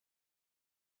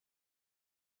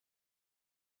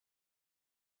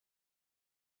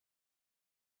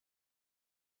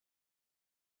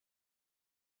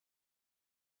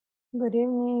Good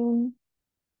evening.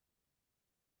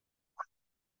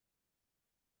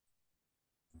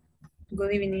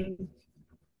 Good evening.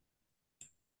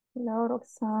 Hello,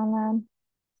 Roxana.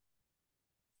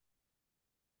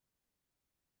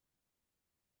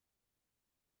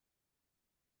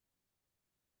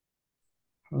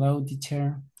 Hello,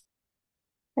 teacher.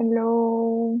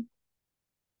 Hello.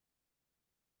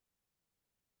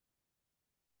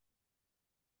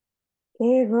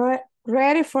 Okay,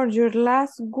 ready for your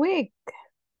last week.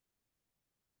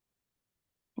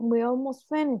 We almost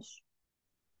finished.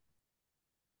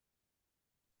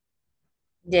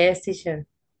 Yes, teacher.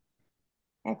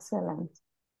 Excellent.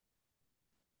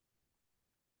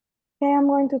 Okay, I'm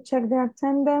going to check the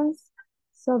attendance.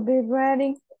 So be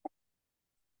ready.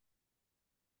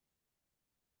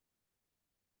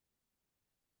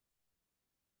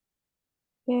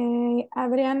 Okay,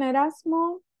 Adrián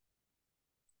Erasmo.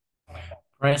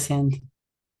 Present.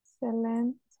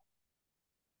 Excelente.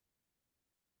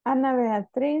 Ana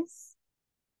Beatriz.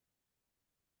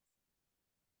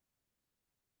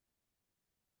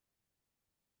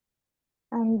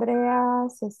 Andrea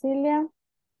Cecilia.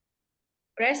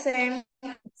 Present.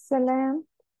 Excelente.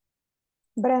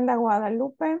 Brenda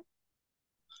Guadalupe.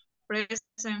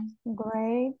 Present.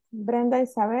 Great. Brenda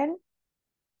Isabel.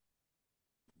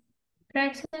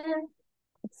 Present.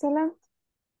 Excellent.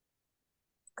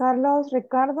 Carlos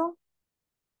Ricardo.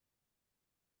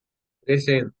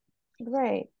 Present.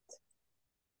 Great.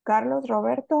 Carlos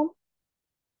Roberto.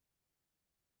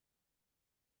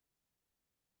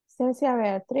 Cecia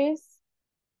Beatriz.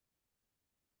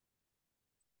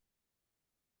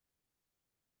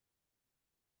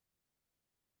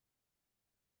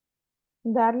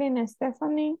 Darlene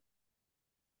Stephanie.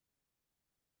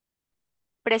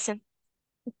 Present.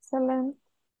 Excellent.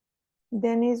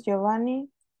 Dennis Giovanni.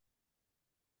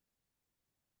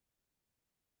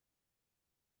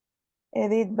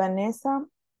 Edith Vanessa.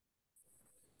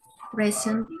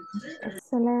 Present.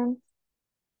 Excellent.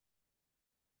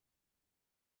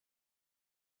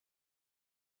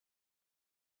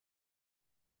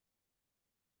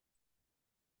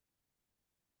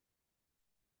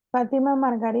 Fátima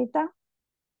Margarita.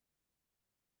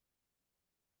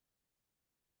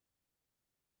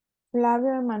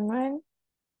 Flavio Emanuel.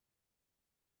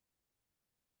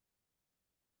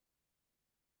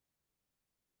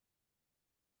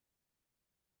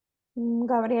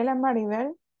 Gabriela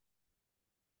Maribel.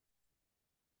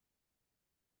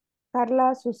 Carla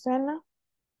Azucena.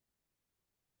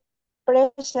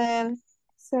 Present.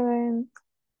 Excellent.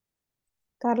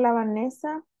 Carla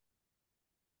Vanessa.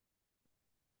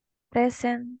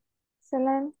 Present.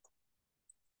 Excellent.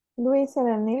 Luis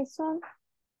Edenilson.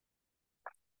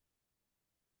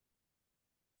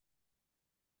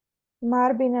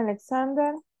 Marvin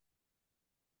Alexander.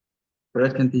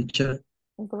 Present, teacher.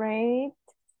 Great.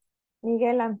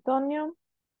 Miguel Antonio.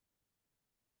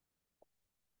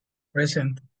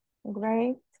 Present.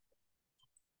 Great.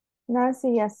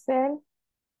 Nancy Yacel.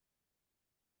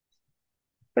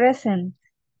 Present.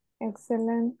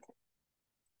 Excellent.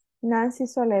 Nancy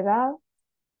Soledad.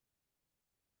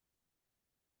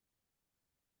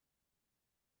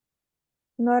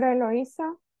 Nora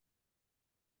Eloísa.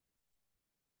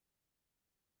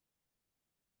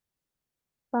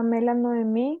 Pamela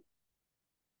Noemí.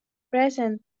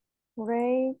 Present.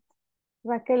 Great.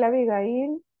 Raquel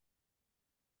Abigail.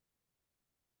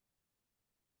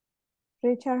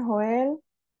 Richard Joel.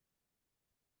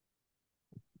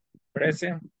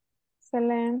 Present.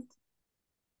 Excelente.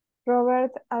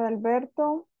 Robert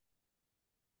Adalberto.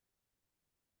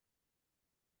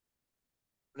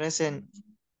 Present.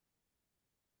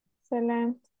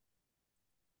 Excelente.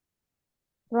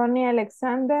 Ronnie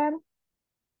Alexander.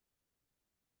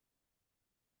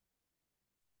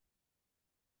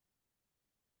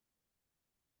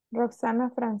 Roxana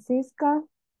Francisca.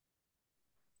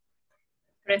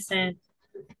 Present.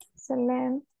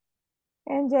 Excelente.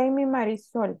 And Jamie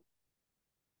Marisol.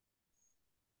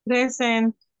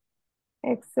 Present.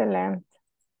 Excellent.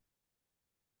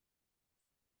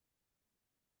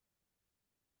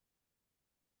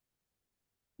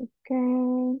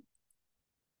 Okay.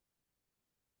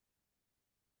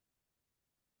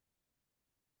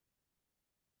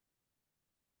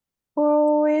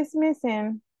 Who is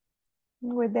missing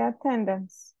with the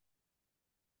attendance?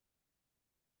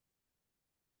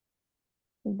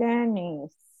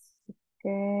 Dennis.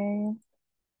 Okay.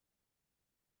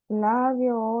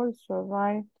 Flavio also,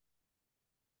 right?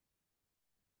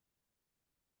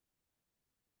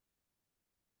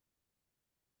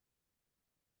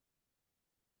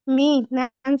 Me,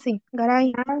 Nancy,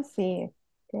 Garay. Nancy.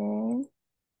 Okay.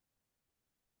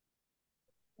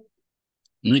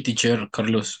 Mi teacher,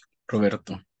 Carlos.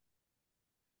 Roberto.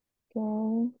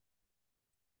 Okay.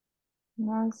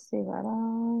 Nancy,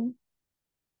 Garay.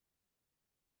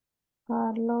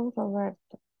 Carlos,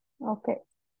 Roberto. Okay.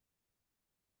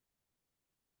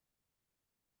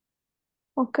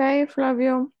 Okay,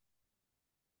 Flavio.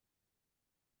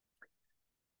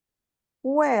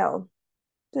 Well,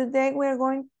 today we're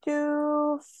going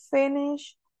to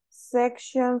finish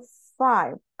section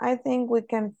 5. I think we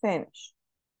can finish.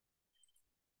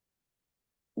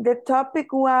 The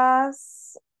topic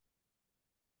was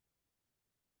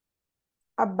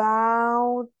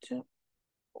about,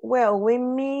 well, we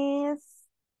missed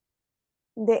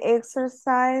the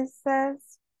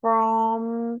exercises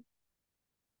from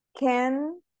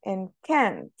can and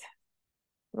can't,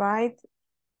 right?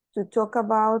 To talk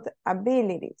about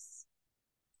abilities.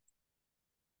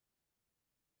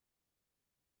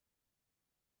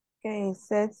 Okay,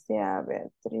 Cecia,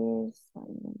 Beatriz.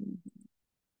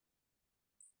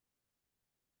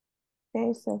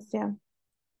 Okay, Cecia.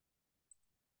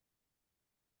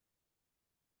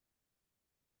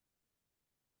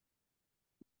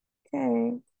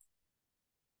 Okay.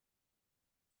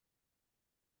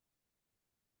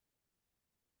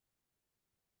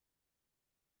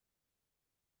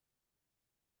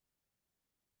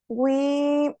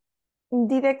 We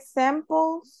did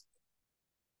examples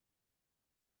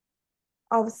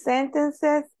of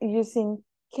sentences using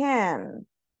can.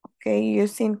 Okay,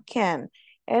 using can.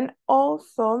 And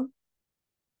also,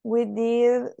 we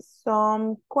did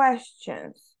some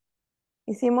questions.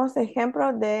 Hicimos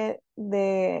ejemplos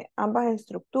de ambas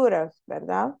estructuras,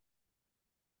 ¿verdad?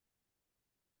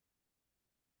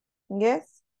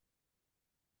 Yes?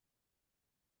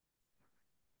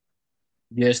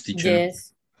 Yes, teacher.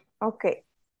 Yes. Okay.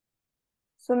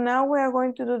 So now we are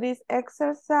going to do this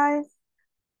exercise,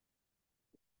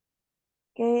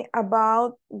 okay,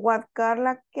 about what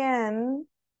Carla can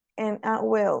and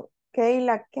well,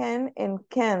 Kayla can and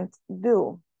can't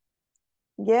do.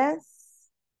 Yes?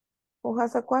 Who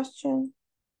has a question?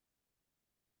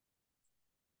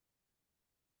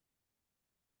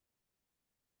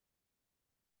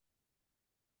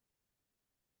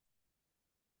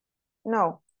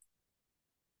 No.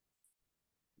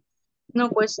 No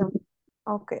question.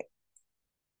 Okay.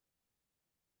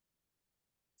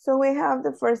 So we have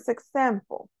the first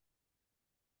example.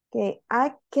 Okay,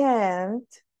 I can't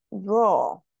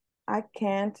draw. I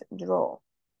can't draw.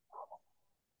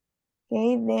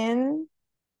 Okay, then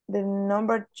the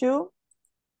number 2,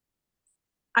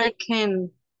 I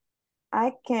can.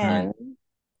 I can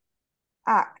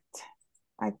act.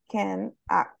 I can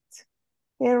act.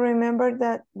 Okay, remember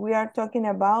that we are talking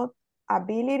about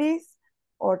abilities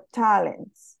or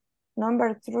talents.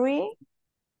 Number 3,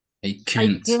 I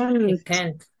can't. You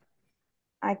can't.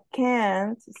 I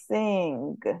can't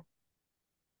sing.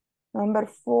 Number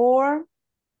 4,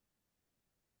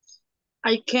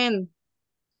 I can.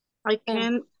 I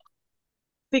can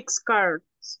fix cars.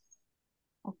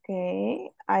 okay,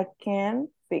 I can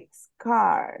fix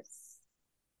cars.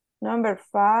 Number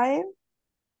 5,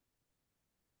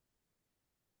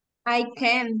 I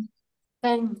can.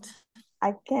 Can't.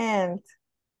 I can't.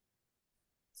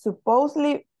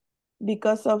 Supposedly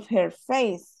because of her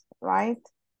face, right?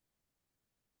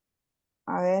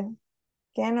 A ver,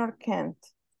 can or can't?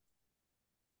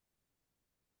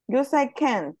 Use I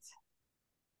can't.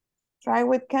 Try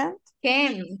with can't.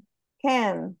 Can.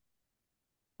 Can.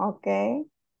 Okay.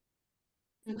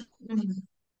 Mhm.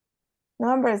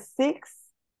 Number 6,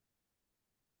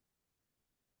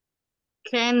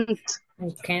 Can't.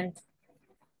 I can't.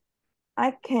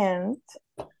 I can't.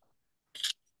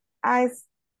 I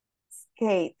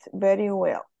skate very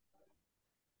well.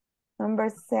 Number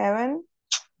 7,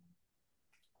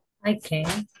 I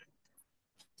can.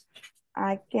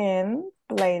 I can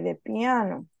play the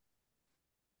piano.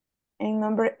 And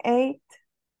number 8,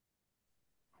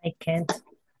 I can't.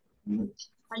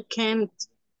 I can't.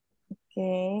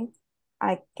 okay,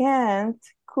 I can't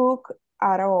cook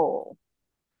at all.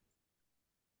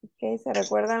 Okay, ¿se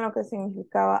recuerdan lo que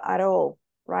significaba at all,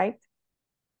 right?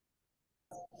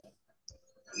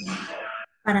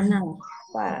 Para nada.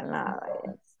 Para nada,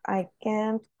 yes. I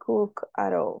can't cook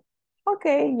at all.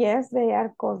 Okay, yes, they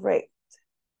are correct.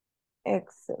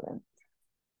 Excellent.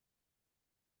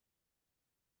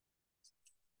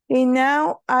 Okay,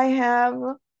 now I have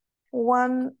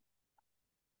one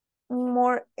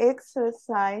more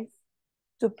exercise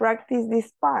to practice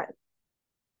this part.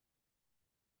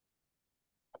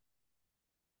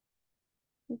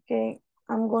 Okay,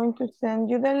 I'm going to send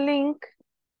you the link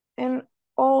and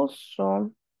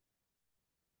also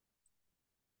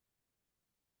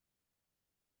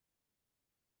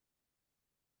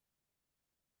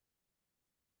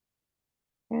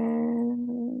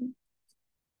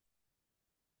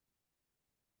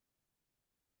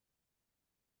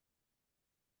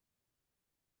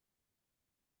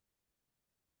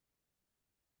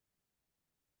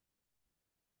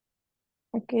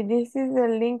Okay, this is the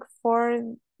link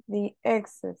for the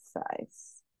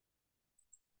exercise.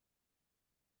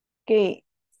 Okay,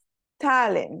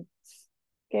 talent.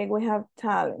 Okay, we have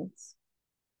talents.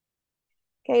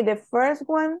 Okay, the first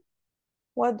one,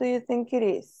 what do you think it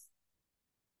is?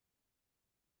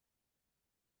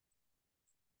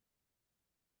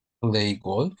 Play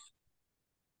golf.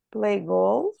 Play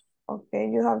golf. Okay,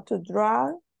 you have to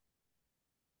draw.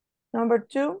 Number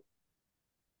 2.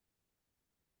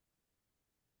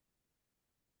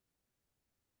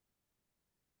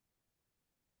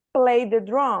 Play the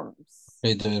drums.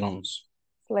 Play the drums.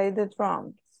 Play the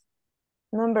drums.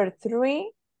 Number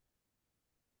 3.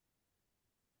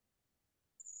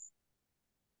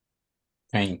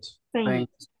 Paint. Paint.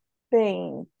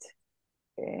 Paint.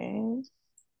 Okay.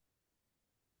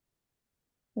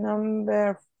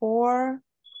 Number 4.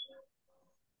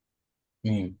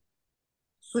 Mm.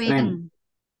 Swim.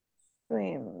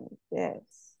 Swim.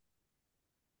 Yes.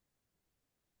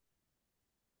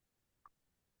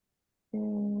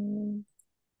 Mm.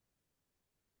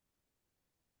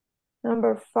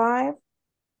 Number 5.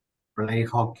 Play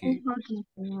hockey.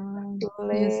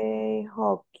 Play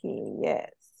hockey.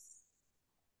 Yes.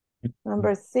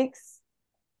 Number 6.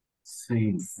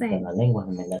 Sing. Same.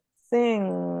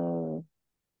 Sing.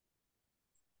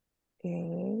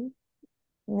 Okay.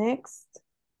 Next.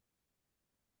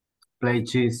 Play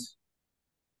chess.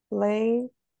 Play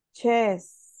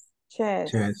chess.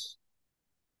 Chess. Chess.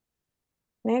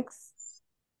 Next.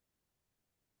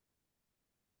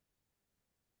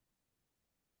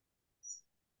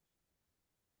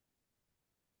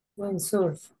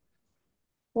 Windsurf.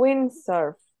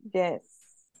 Windsurf. Yes.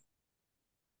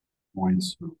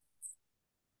 Windsurf.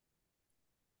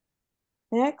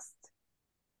 Next.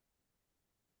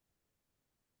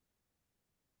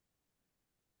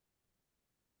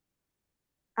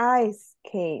 Ice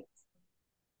skate.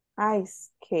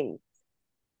 Ice skate.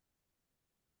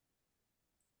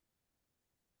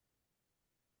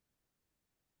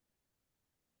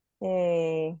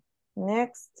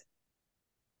 Next.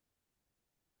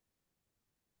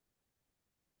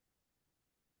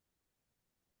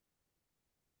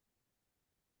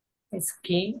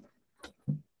 Ski.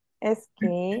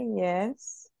 Ski.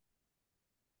 Yes.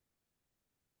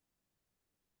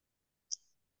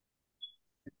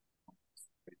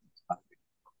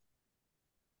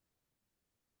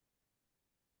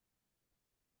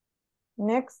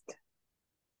 Next.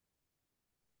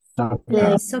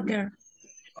 Play soccer.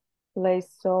 Play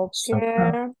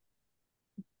soccer.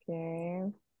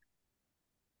 Okay.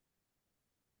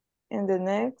 And the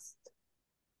next.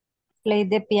 Play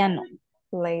the piano.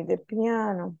 Play the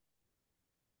piano.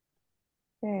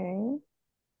 Okay.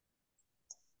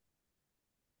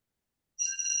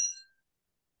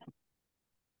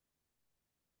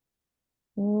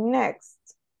 Next.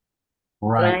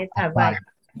 Ride a bike.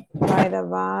 Ride a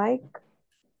bike.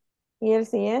 ¿Y el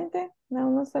siguiente? No,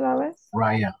 no se la ves.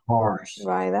 Ride a horse.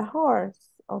 Ride a horse.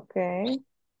 Okay.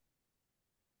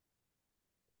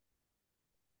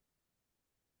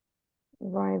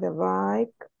 Ride a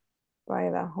bike.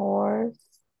 Ride a horse.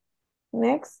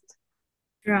 Next.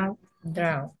 Draw.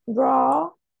 Draw.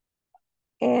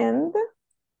 And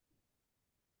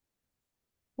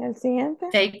el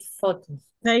siguiente. Take photos.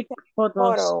 Take photos.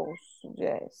 Photos.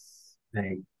 Yes.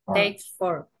 Take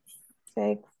photos.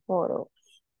 Take photos.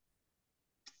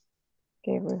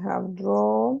 Okay, we have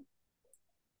draw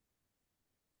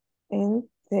and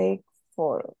take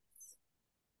photos.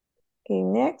 Okay,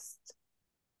 next.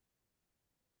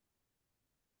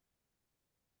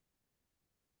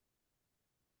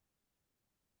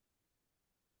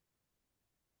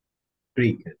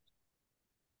 Cricket.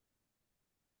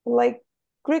 Like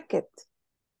cricket.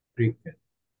 Cricket.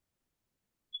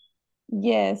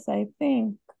 Yes, I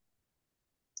think.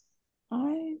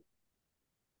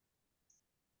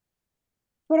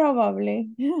 Probably.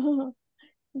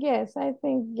 Yes, I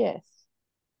think yes.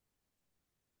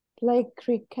 Like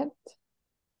cricket.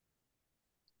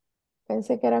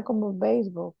 Pensé que era como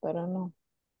béisbol, pero no.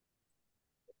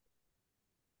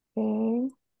 Okay.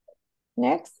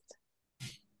 Next.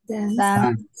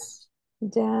 Dance.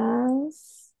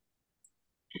 Dance.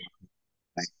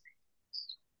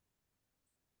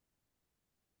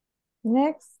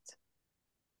 Next.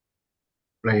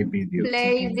 Play video.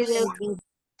 Play games. video games.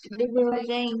 Video Video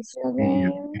games.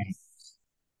 games.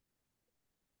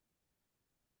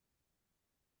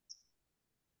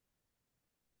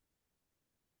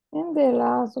 And the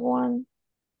last one.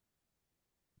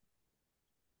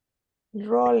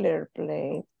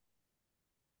 Rollerblade.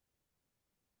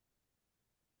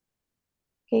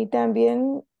 Que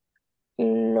también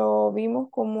lo vimos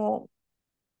como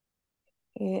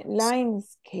line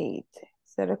skate.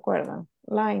 ¿Se recuerdan?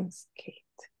 Line skate.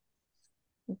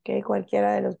 Ok,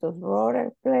 cualquiera de los dos,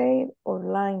 roller blade o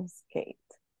line skate.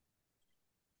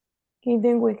 Okay,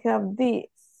 then we have this.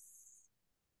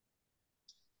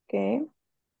 Okay.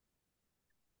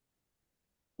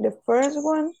 The first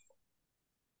one,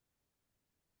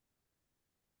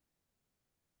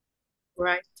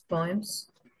 Write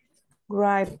poems.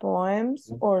 write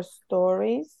poems or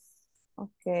stories.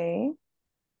 Okay.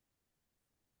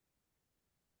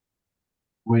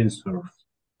 Windsurf.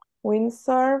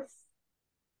 Windsurf.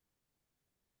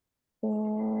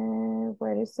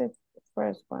 Where is it? The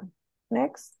first one.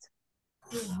 Next.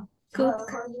 Cook.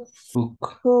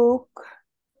 Cook. Cook.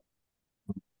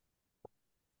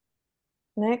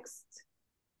 Next.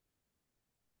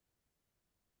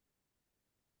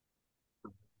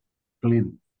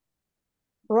 Clean.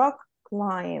 Rock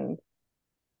climb.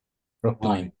 Rock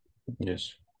climb.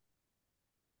 Yes.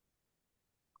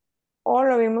 O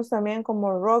lo vimos también como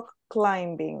rock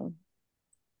climbing.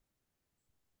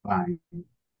 Fine.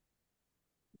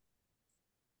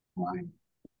 Fine.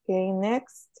 Okay,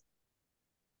 next.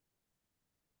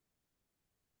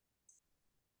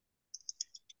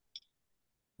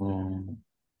 Mm,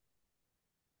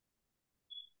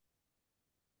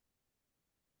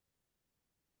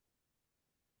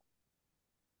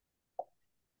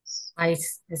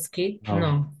 Ice skate. No.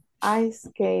 No. Ice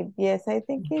skate. Yes, I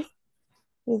think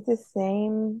it's the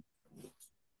same,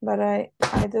 but I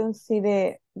don't see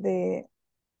the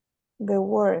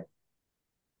word.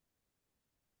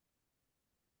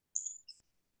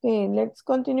 Okay, let's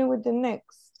continue with the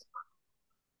next.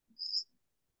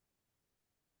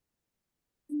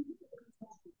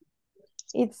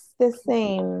 It's the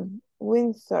same.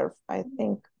 Windsurf, I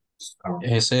think. Surf.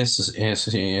 Ese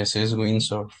es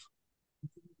windsurf.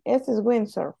 This is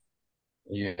windsurf.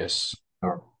 Yes.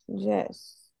 Surf.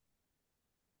 Yes.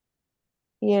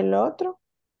 ¿Y el otro?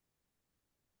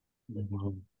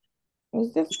 Mhm.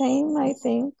 It's the same, I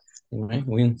think. Right,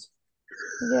 wind.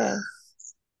 Yes.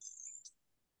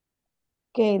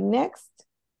 Okay, next.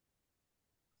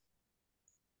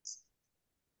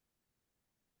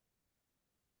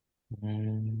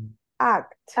 Mm,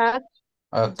 Act. Act.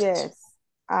 act. Yes,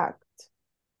 act.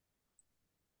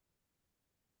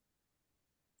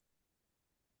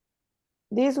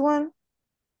 This one?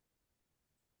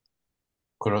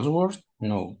 Crossword?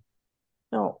 No.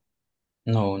 No.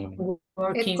 No.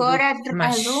 Working Decora with a room.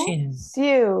 machine.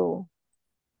 Sew.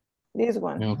 This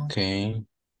one. Okay.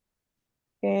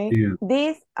 Okay. Sew.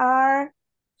 These are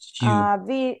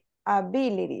You.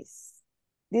 abilities.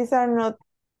 These are not,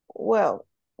 well,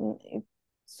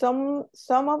 some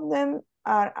of them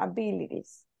are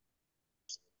abilities.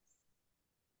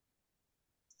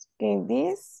 Okay,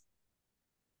 these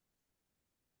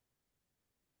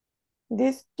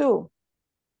two.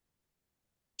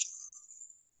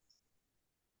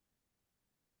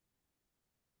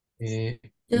 Eh,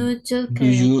 Judo, do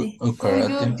you karate.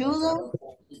 karate? Judo.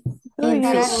 Do And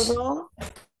you fish. judo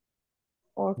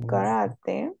or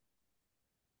karate?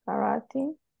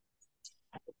 Karate.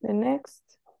 The next.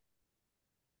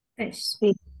 Fish.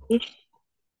 Fish. With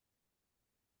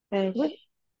Fish.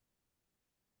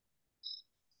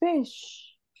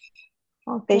 fish.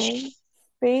 Okay.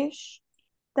 Fish.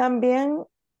 También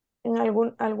en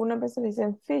algunas veces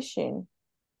dicen fishing.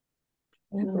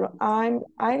 Por ejemplo,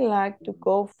 I like to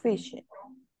go fishing.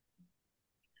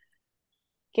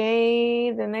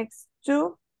 Okay, the next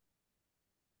two.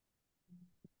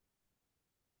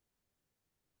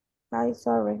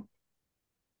 Sorry.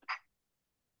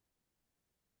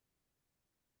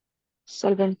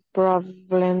 Solving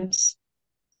problems.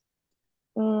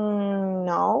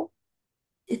 No.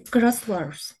 It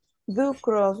crosswords. Do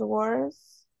crosswords.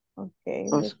 Okay,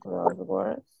 do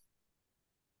crosswords.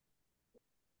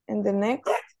 And the next.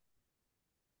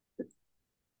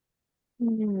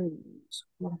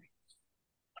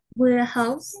 With a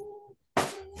house.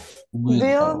 Build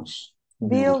Build house.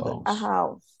 Build a house.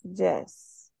 house.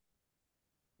 Yes.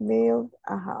 Build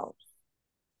a house.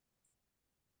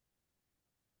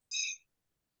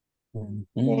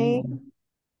 Okay. Mhm.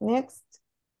 Next.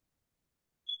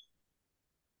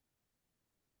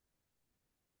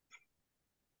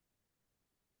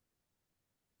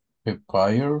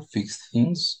 Repair, fix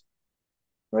things.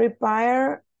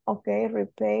 Repair. Okay,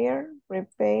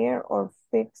 repair or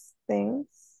fix things.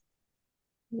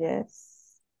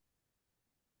 Yes.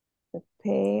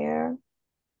 Repair.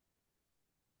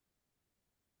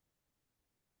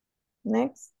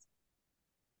 Next.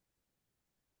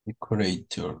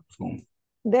 Decorate your room.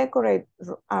 Decorate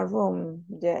a room.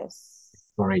 Yes.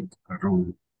 Decorate a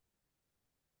room.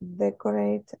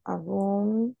 Decorate a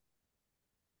room.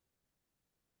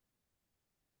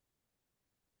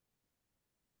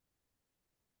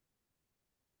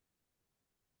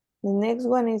 The next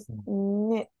one is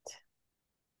knit.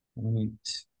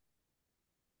 Knit.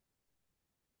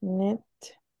 Knit.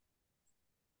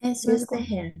 Eso es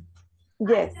tejer.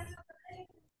 Yes.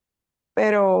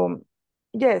 Pero,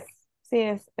 yes, sí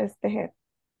es tejer.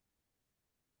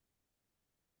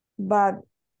 But,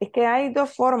 es que hay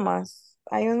dos formas.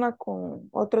 Hay una con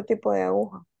otro tipo de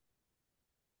aguja.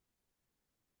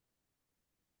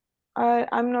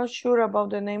 I'm not sure about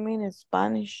the name in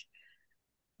Spanish,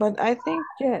 but I think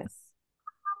yes.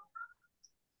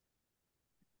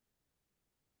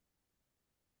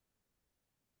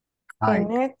 The Hike.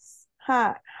 next,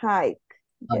 hike,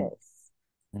 yes,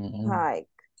 hike,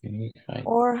 Okay, hike.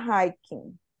 or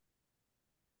hiking.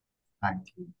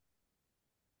 Hiking.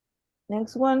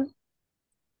 Next one,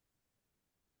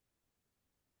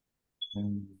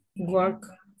 Work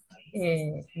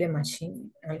the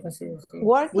machine. Algo así.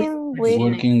 working with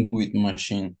Working with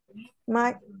machine.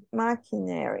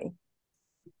 machinery.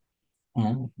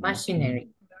 Machinery.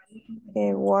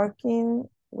 Okay, working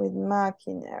with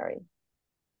machinery.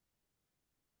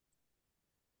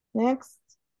 Next,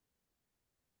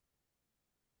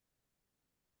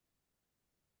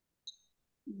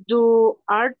 Do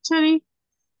archery.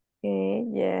 okay,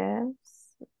 yes,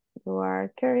 do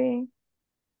archery.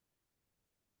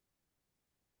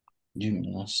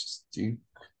 Gymnastic.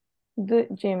 Do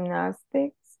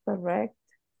gymnastics, correct.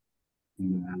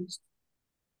 Gymnastics.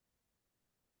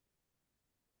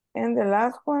 And the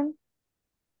last one,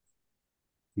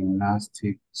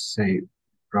 Gymnastics save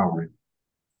problem.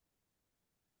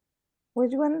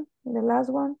 which one? The last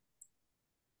one?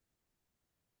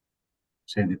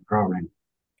 Say the problem.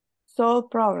 Solve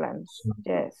problems,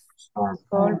 yes, Solve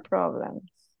solve problems.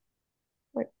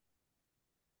 Wait.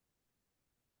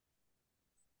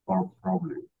 solve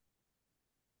problem.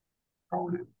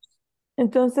 Problem.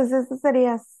 Entonces, eso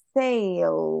sería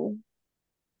sail,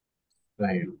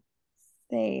 Fail.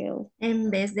 sail, En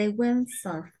vez de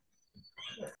windsurf.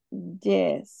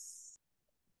 yes.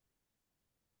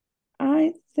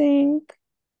 I think,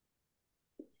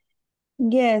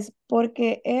 yes,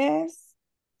 porque esta,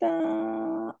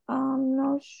 I'm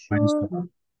not sure. Windsurf.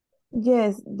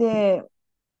 Yes, the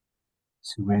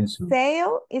Sí, windsurf.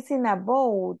 sail is in a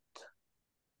boat.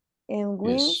 En Yes.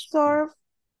 windsurf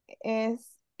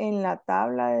es en la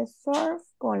tabla de surf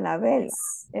con la vela.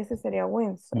 Ese sería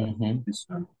windsurf.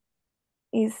 Windsurf.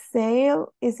 Y sail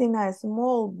is in a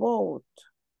small boat.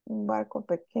 Un barco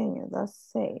pequeño, that's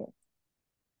sail.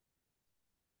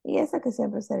 Y esa que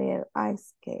siempre sería el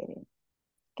ice skating.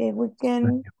 Okay, we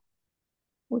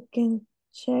can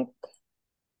check.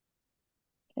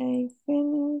 Okay,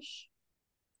 finish.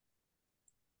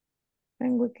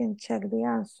 And we can check the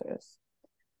answers.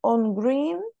 On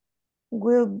green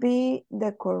will be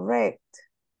the correct.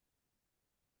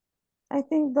 I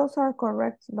think those are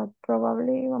correct, but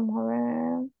probably, vamos a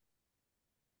ver.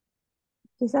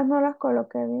 Quizás no las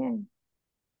coloqué bien.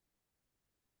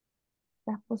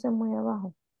 Las puse muy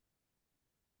abajo.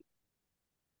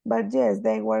 But yes,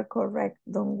 they were correct.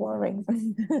 Don't worry.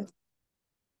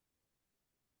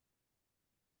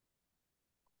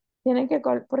 Tienen que,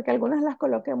 porque algunas las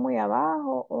coloqué muy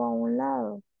abajo o a un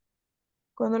lado.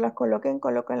 Cuando las coloquen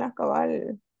las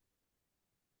cabal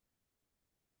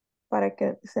para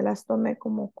que se las tome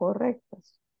como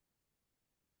correctas.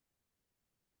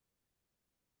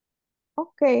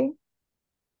 Ok.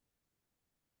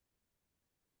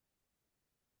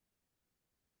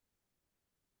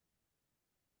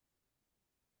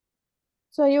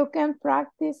 So you can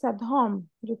practice at home.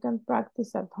 You can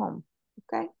practice at home.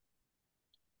 Okay.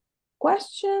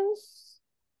 Questions?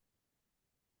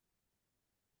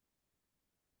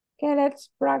 Okay, let's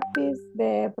practice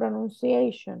the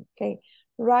pronunciation. Okay.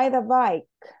 Ride a bike.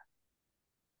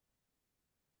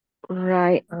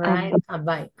 Ride Ride a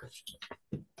bike.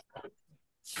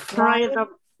 Ride a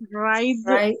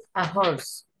Ride a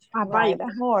horse. bike. Ride a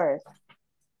horse.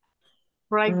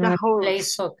 Ride the Play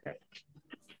horse. soccer.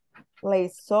 Play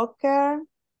soccer.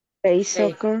 play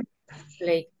soccer,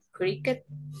 Play cricket.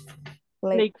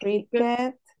 Play Play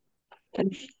cricket.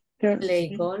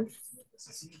 Play golf.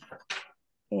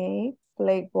 Okay.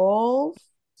 Play golf.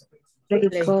 play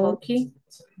Play golf, hockey.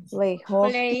 Play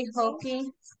hockey.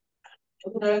 Hockey,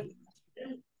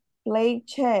 Play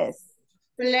chess.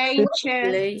 play chess,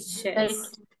 Play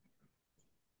chess.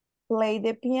 Play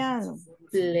the piano.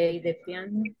 Play the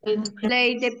piano.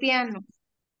 play the piano,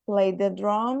 Play the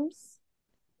drums.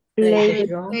 Play play the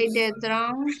drums. play the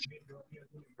drums,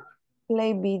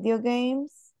 Play video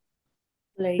games.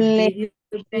 Play play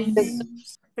video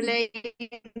games. play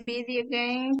video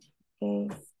games, Okay.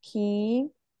 Ski.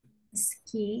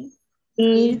 Ski.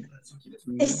 ski,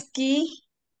 ski,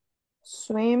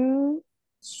 Swim.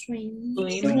 Swim.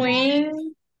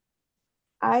 swim,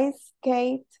 ice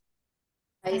skate,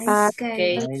 Ice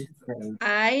skate.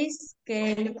 ice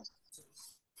skate,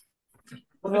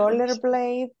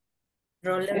 rollerblade,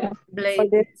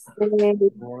 Rollerblade.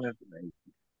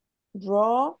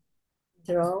 draw,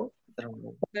 Draw.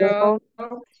 draw,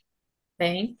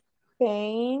 Paint.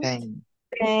 paint,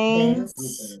 Dance.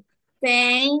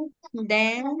 paint,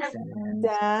 dance,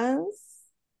 dance,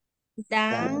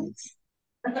 dance,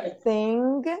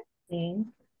 sing,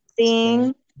 Sing.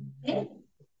 Sing.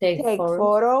 Take take photos.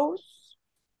 photos,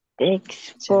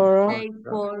 Explore. take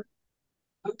for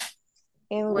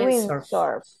and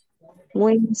Windsurf.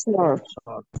 windsurf.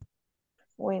 Windsurf.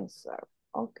 Windsurf.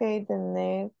 Okay, the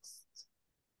next.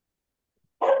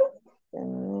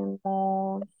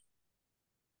 Tenemos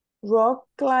rock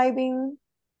climbing,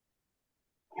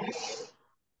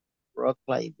 rock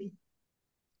Hike.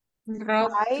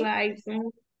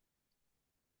 climbing,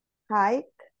 hike,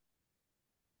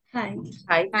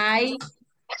 Hike. hike,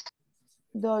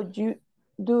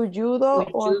 do judo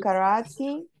or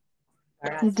karate,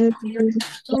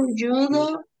 Do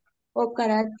judo o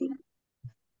karate,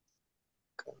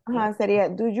 ajá, sería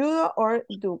do judo or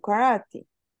do karate,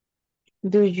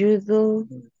 you do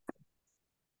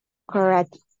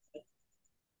karate?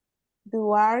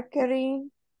 do archery,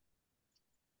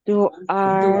 Do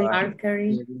art?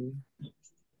 Archery.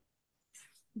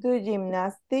 do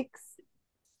gymnastics,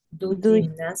 Do Do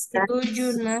gymnastics. do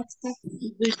gymnastics,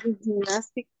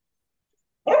 gymnastics?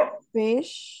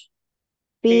 fish,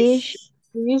 Fish?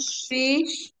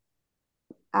 fish,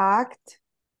 act,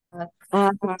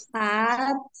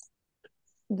 act,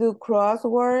 do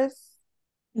crosswords,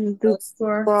 Do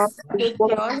Crosswords. do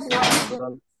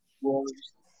crossword,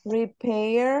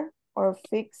 repair or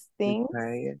fix things,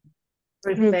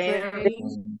 Repair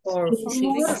or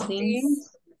fix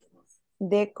things.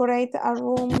 decorate a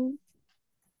room,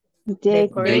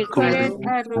 Decorate decorate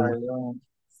a a room,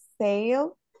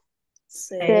 sail,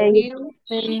 sail.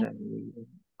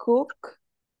 cook,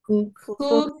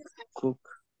 cook,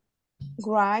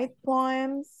 write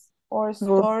poems or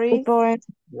stories, Write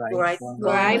write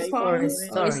poems or poems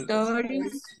or stories.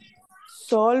 stories,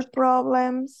 solve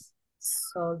problems,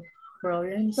 Solve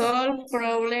problems. solve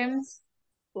problems,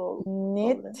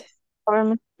 knit,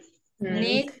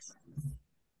 knit,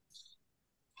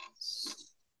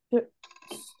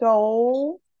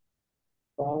 sew,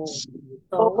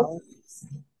 Sew.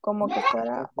 como que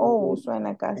fuera, oh,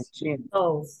 suena casi.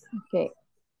 Sew. Okay.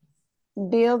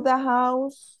 Build a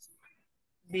house,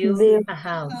 Build a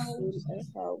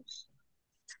house.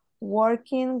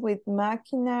 working with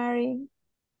machinery,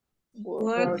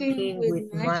 working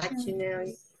with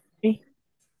machinery.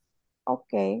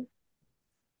 okay.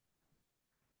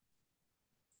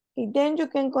 And then you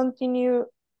can continue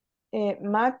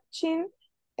matching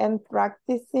and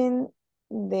practicing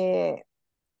the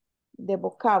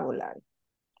vocabulary.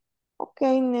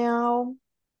 Okay, now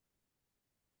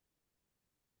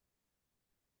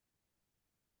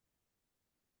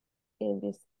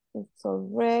it's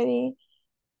already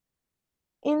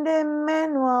in the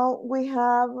manual. We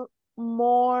have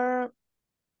more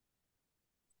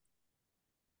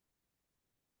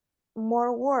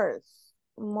words,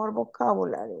 more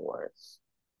vocabulary words.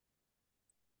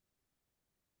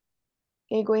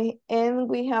 Okay, and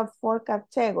we have 4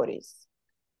 categories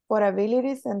for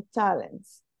abilities and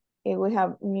talents. Okay, we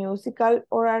have musical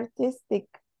or artistic,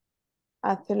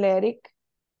 athletic,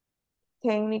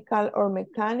 technical or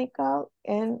mechanical,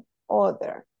 and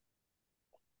other.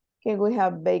 Okay, we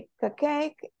have bake a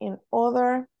cake and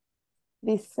other,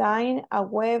 design a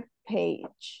web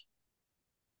page.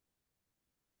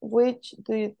 Which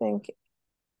do you think,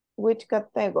 which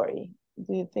category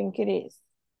do you think it is?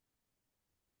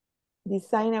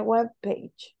 Design a web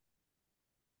page.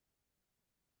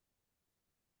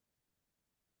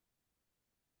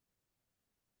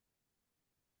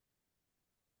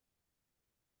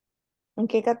 ¿En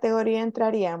qué categoría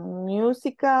entraría?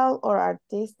 Musical or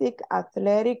artistic,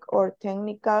 athletic or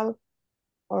technical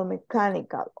or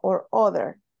mechanical or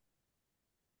other?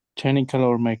 Technical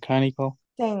or mechanical.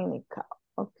 Technical,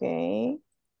 okay.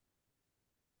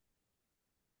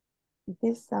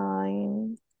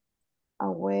 Design a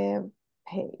web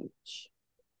page.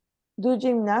 Do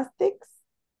gymnastics?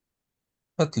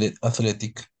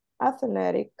 Athletic.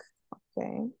 Athletic,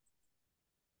 okay.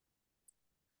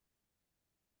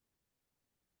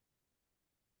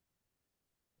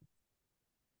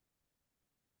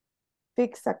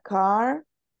 Fix a car?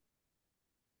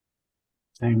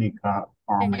 Technical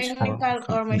or technical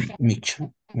or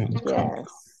mechanical,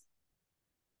 Yes.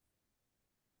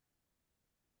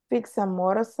 Fix a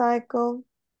motorcycle?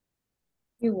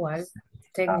 Igual.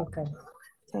 Technical.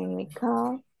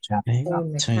 Technical.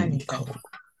 Mechanical.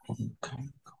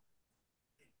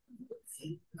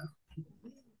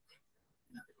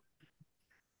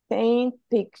 Paint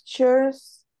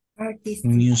pictures. Artistic.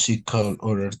 Musical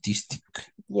or artistic.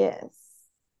 Yes.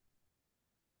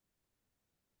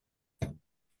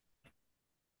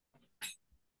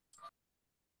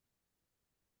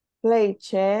 Play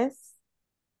chess.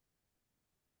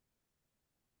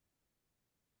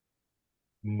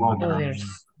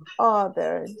 Others.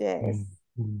 Other, yes.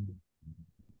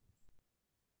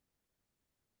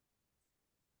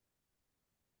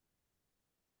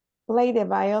 Play the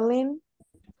violin.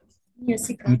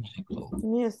 Musical.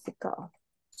 Musical.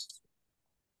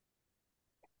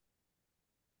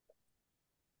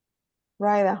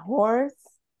 Ride a horse.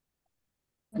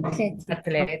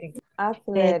 Athletic.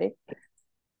 Athletic.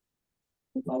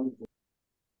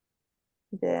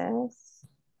 Yes.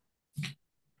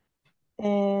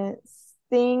 And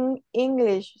sing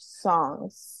English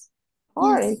songs.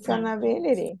 Or it's an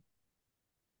ability.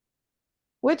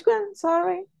 Which one?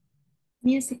 Sorry.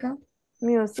 Musical.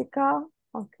 Musical.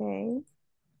 Okay.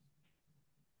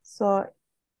 So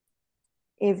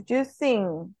if you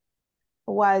sing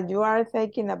while you are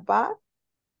taking a bath,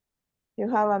 you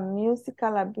have a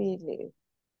musical ability.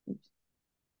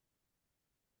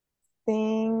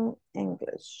 Sing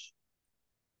English.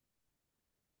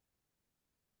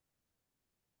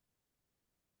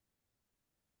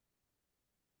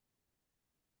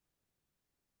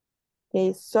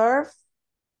 Okay, surf.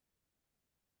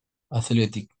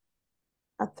 Athletic.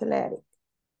 Athletic.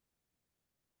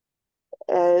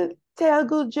 Tell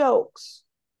good jokes.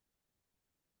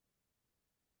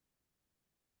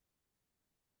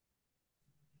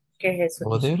 ¿Qué es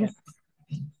eso? Other.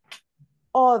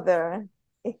 Other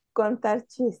es contar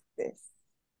chistes.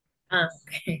 Ah,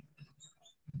 ok.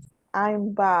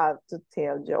 I'm bad to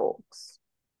tell jokes.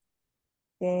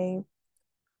 Okay.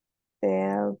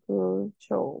 Tell good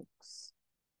jokes.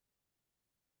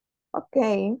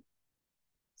 Okay.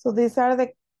 So these are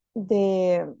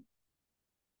the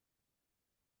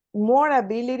more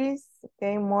abilities,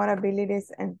 okay, more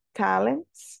abilities and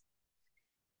talents.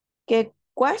 Okay,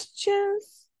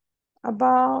 questions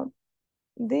about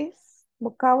these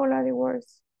vocabulary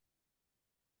words?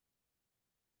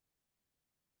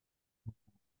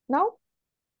 No?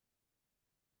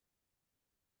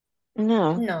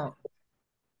 No. No.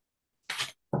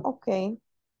 Okay.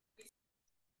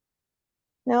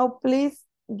 Now please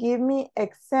give me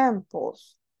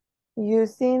examples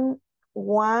using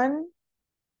one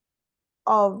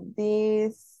of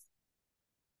these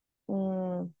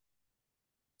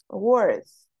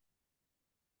words.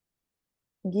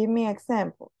 Give me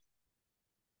examples.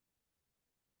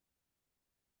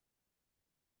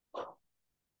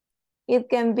 It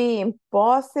can be in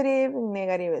positive,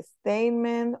 negative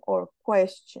statement, or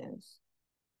questions.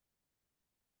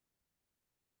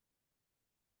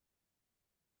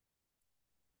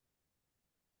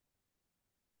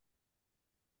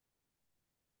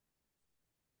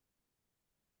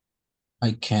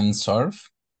 I can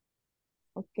surf.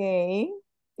 Okay.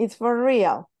 It's for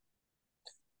real.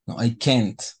 No, I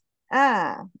can't.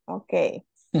 Ah, okay.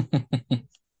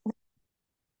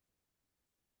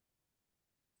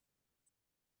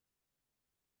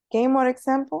 Okay, more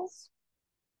examples?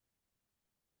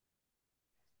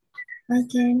 I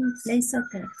can play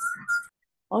soccer.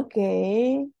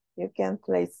 Okay, you can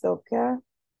play soccer.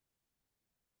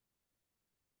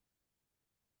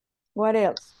 What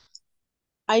else?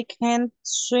 I can't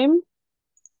swim.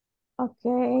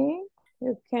 Okay,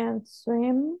 you can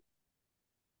swim.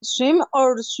 Swim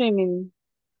or swimming?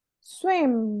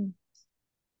 Swim.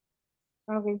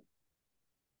 Okay.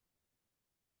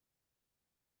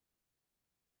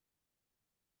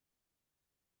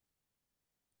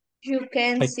 You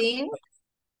can I- sing.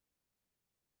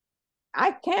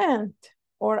 I can't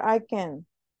or I can.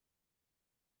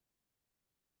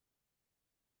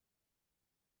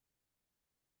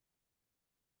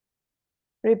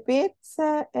 Repeat,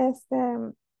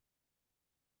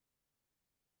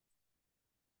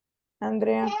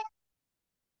 Andrea.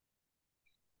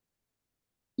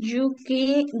 You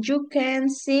can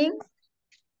sing.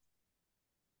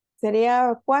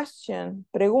 Sería question,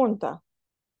 pregunta.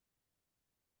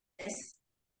 Yes.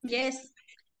 Yes.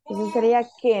 Entonces sería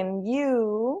can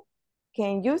you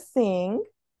sing?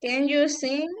 Can you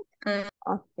sing?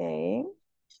 Okay.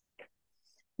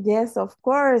 Yes, of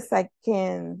course I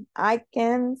can. I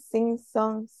can sing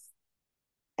songs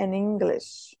in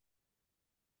English.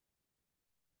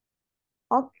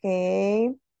 Okay.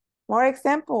 More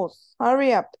examples.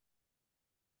 Hurry up.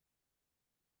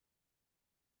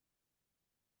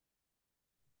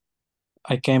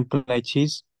 I can play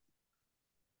chess.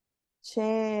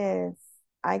 Chess.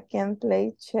 I can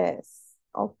play chess.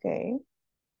 Okay.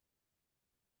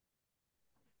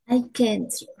 I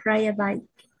can't ride a bike.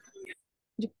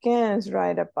 You can't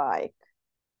ride a bike.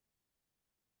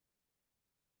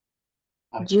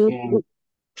 I You can,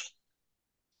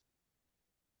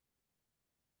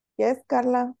 Yes,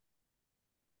 Carla.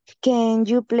 can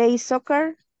you play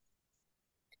soccer?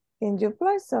 Can you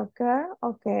play soccer?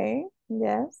 Okay.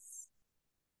 Yes.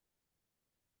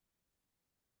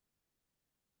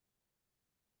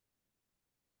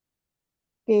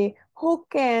 Okay. Who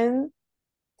can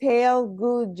tell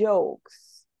good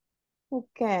jokes? Who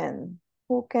can?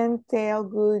 Who can tell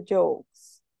good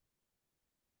jokes?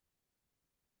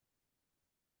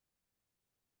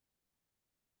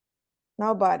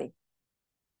 Nobody.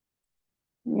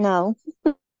 No.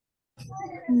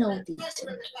 No,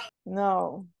 teacher.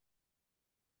 No.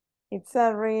 It's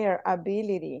a rare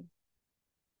ability.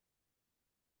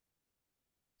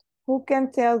 Who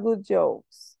can tell good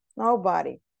jokes?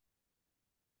 Nobody.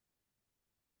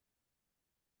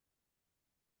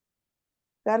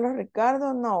 Carlos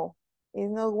Ricardo, no.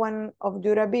 It's not one of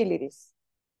your abilities.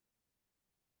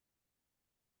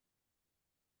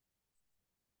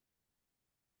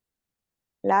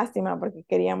 Lástima porque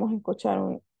queríamos escuchar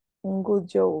un good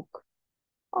joke.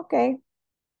 Okay.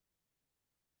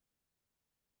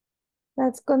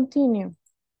 Let's continue.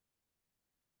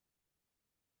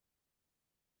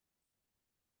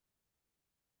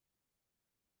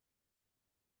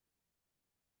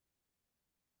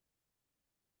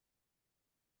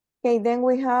 Okay, then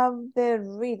we have the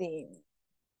reading.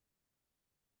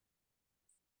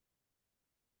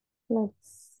 Let's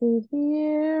see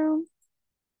here.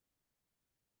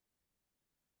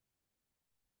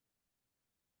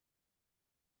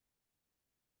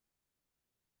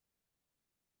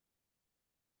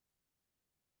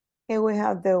 Okay, we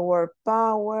have the word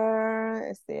power.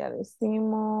 Este ya lo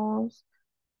hicimos.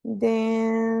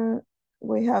 Then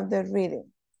we have the reading.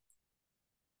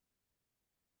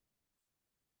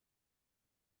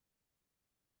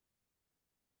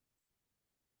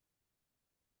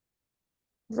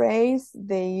 Race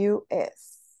the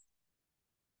U.S.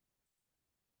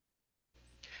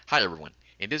 Hi everyone.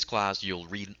 In this class, you'll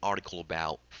read an article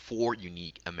about 4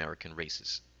 unique American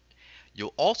races.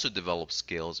 You'll also develop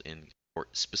skills in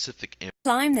specific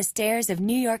Climb the stairs of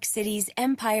New York City's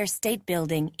Empire State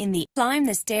Building in the Climb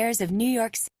the stairs of New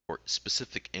York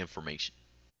specific information.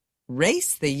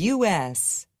 Race the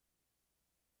U.S.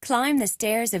 Climb the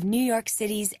stairs of New York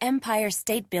City's Empire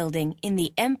State Building in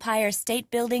the Empire State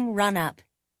Building run-up.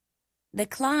 The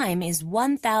climb is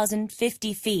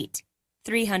 1,050 feet,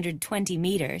 320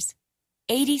 meters,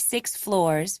 86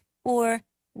 floors, or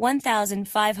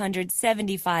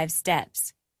 1,575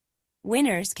 steps.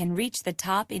 Winners can reach the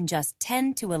top in just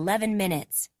 10 to 11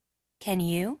 minutes. Can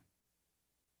you?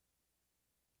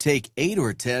 Take 8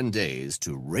 or 10 days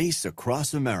to race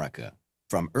across America,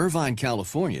 from Irvine,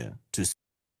 California to...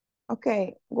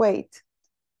 Okay, wait.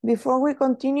 Before we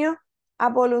continue, a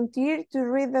volunteer to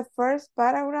read the first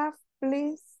paragraph,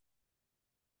 please.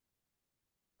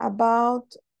 About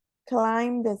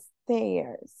climb the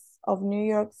stairs of New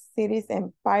York City's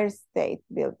Empire State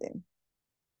Building.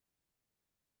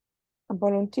 A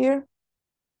volunteer?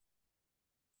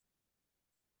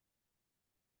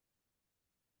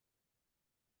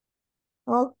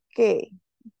 Okay.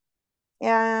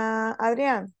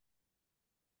 Adrián.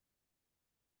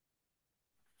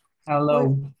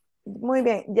 hello. Muy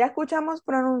bien. Ya escuchamos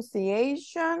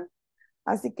pronunciation,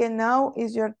 así que now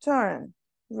is your turn.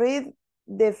 Read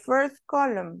the first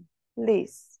column,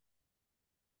 please.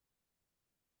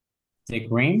 The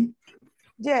green,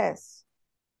 Yes.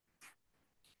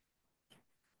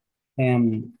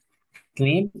 climb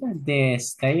the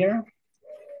stair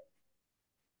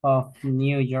of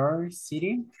New York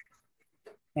City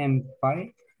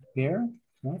Empire,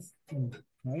 yes,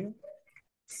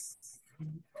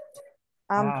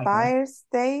 Empire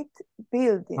State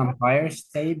Building. Empire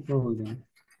State Building.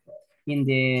 In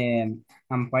the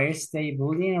Empire State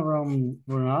Building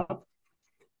run up,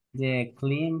 the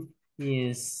climb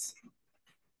is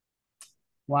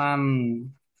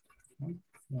 1,000.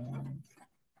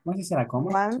 ¿Cómo se dice la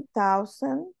coma?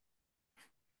 1,000.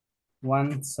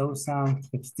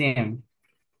 1,015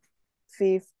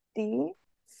 50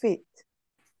 feet.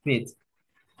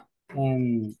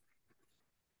 And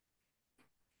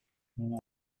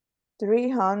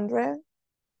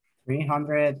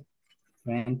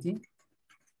 320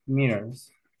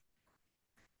 meters.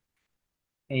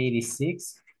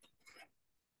 86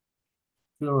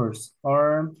 floors,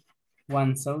 or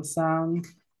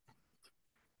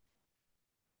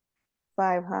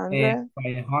 1,575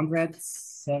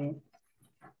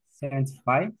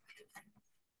 75.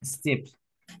 Steep.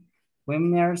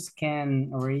 Winners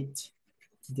can reach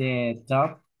the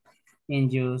top in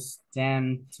just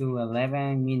 10 to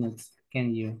 11 minutes.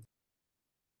 Can you?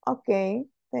 Okay,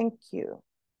 thank you.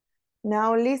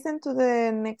 Now listen to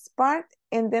the next part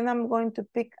and then I'm going to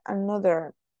pick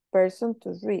another person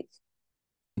to read.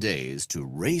 Days to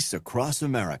race across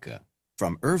America.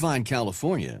 From Irvine,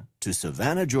 California to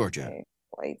Savannah, Georgia. Okay,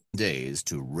 wait. Days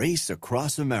to race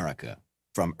across America.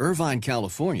 From Irvine,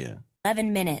 California.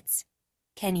 11 minutes.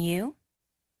 Can you?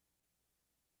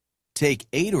 Take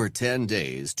 8 or 10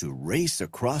 days to race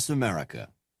across America.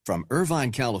 From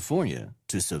Irvine, California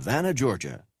to Savannah,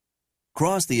 Georgia.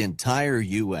 Cross the entire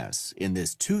U.S. in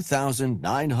this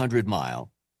 2,900-mile,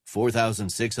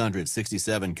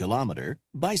 4,667-kilometer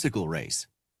bicycle race.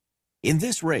 In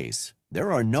this race,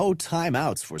 there are no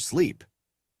timeouts for sleep.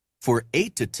 For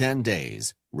 8 to 10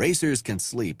 days, racers can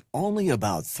sleep only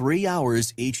about 3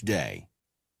 hours each day.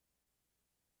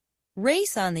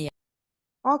 Race on the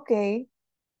Okay,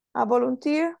 a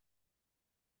volunteer?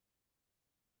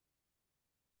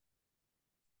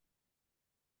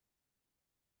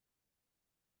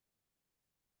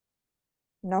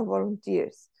 No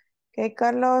volunteers. Okay,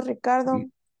 Carlos, Ricardo?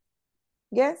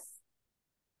 Yes?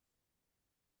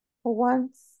 Who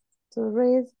wants to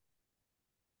read?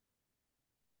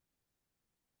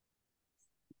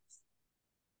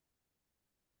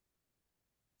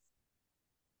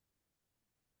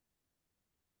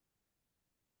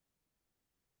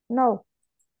 No.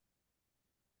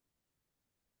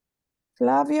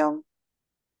 Flavio?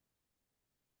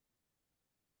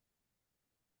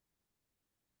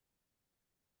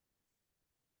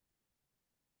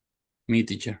 Me,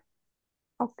 teacher.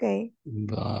 Okay.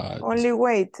 But Only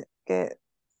wait, que se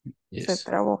yes.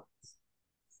 trabó.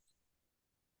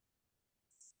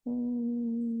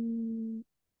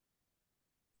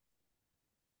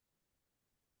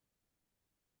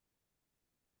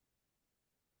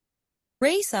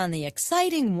 race on the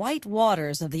exciting white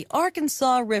waters of the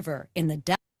Arkansas River in the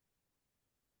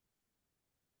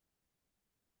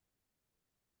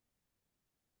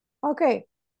Okay.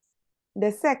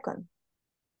 The second.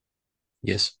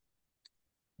 Yes.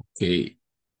 Okay.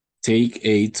 Take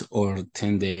 8 or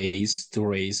 10 days to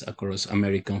race across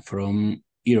America from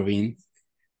Irvine,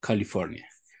 California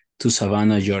to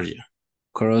Savannah, Georgia.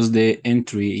 Cross the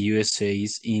entry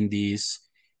USA's in this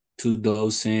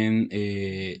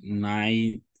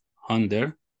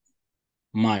 2,900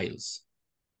 miles.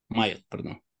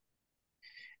 Perdón.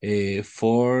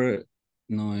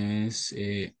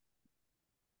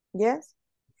 Yes.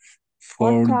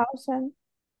 4,000.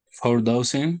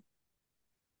 4,000.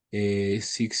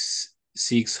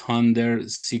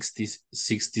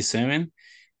 667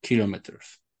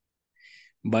 kilometers.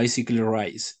 Bicycle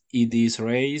race. In this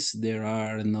race, there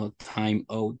are no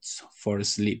timeouts for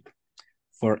sleep.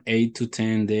 For 8 to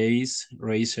 10 days,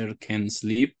 racer can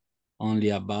sleep only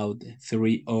about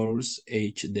 3 hours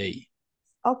each day.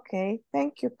 Okay,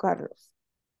 thank you, Carlos.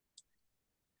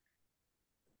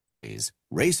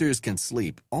 Racers can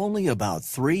sleep only about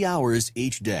 3 hours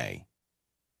each day.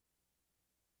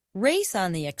 race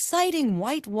on the exciting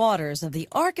white waters of the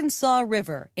Arkansas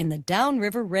River in the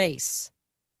downriver race.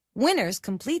 Winners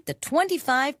complete the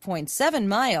 25.7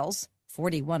 miles,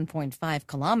 41.5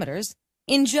 kilometers,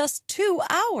 in just 2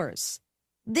 hours.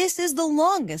 This is the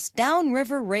longest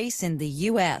downriver race in the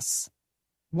U.S.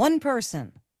 One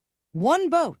person, one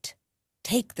boat.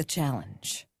 Take the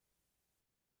challenge.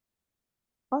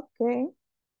 Okay.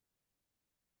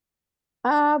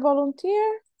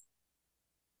 Volunteer?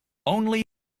 Only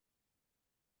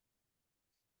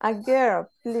A girl,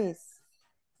 please.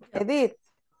 Edith.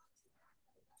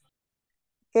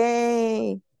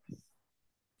 Okay.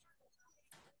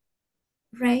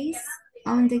 Race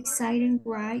on the exciting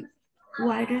bright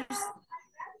waters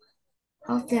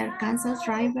of the Arkansas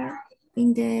River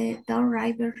in the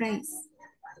downriver race.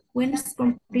 Winners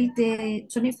complete the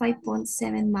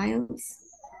 25.7 miles,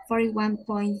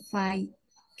 41.5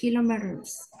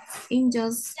 kilometers in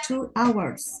just 2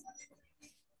 hours.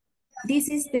 This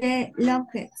is the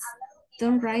longest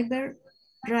downriver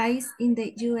race in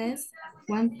the U.S.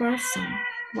 One person,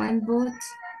 one boat.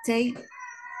 Take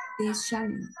this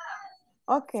challenge.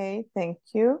 Okay, thank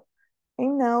you.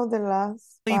 And now the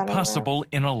last paragraph. possible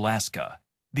in Alaska.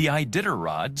 The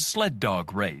Iditarod Sled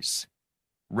Dog Race.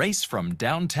 Race from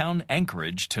downtown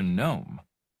Anchorage to Nome.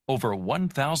 Over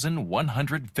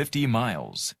 1,150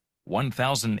 miles,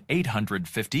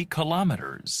 1,850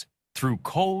 kilometers, through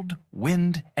cold,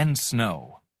 wind, and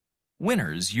snow.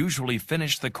 Winners usually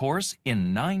finish the course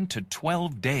in 9 to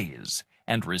 12 days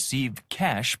and receive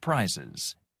cash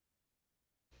prizes.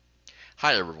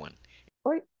 Hi everyone.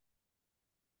 Oi.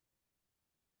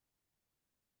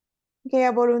 Okay,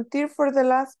 a volunteer for the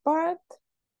last part.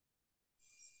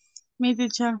 Me,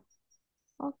 teacher.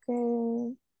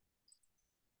 Okay.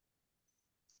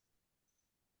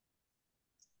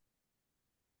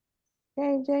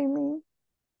 Okay, Jamie.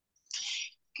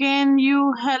 Can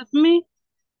you help me?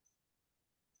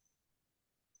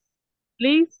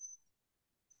 Please?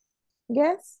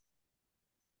 Yes.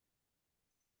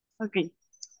 Okay.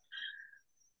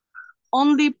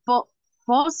 Only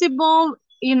possible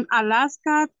in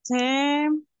Alaska, the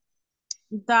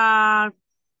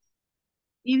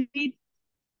ID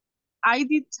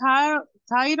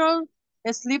title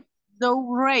Sleep Dog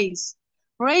Race.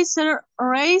 Racer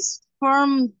race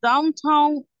from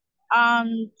downtown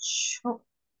and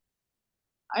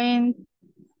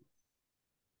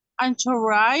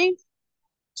Anchorage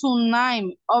to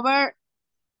Nime over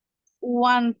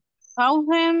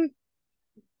 1,000,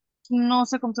 no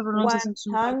sé cómo se pronuncia.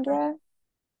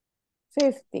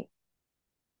 150.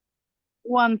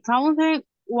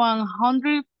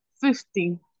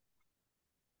 1,150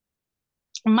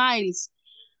 miles.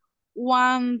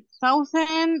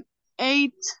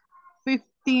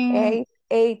 1,815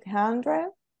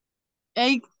 800.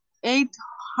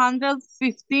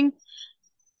 815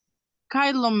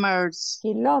 kilometers.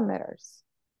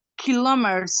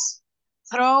 Kilometers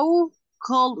through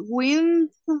cold wind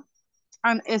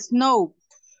and snow.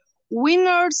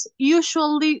 Winners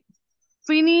usually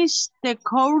finish the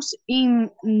course in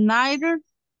 9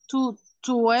 to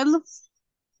 12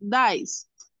 days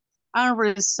and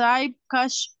receive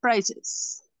cash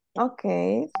prizes.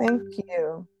 Okay, thank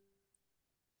you.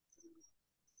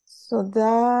 So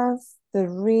that's the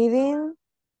reading.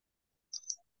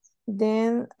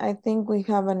 Then I think we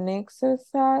have an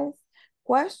exercise.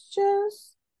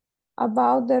 Questions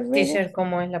about the reading? Teacher,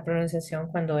 ¿cómo es la pronunciación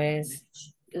cuando es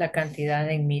la cantidad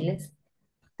en miles?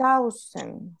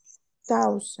 1,000.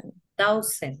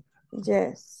 1,000.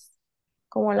 Yes.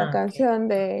 Como la Okay. canción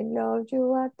de Love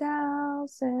You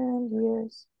 1,000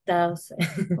 years. 1,000.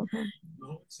 Ujú.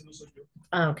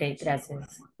 Ok,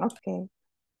 gracias. Ok.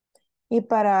 Y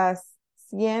para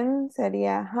 100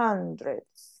 sería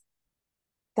hundreds.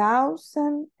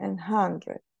 1,000 and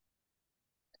 100.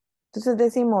 Entonces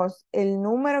decimos el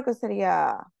número que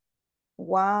sería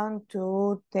 1,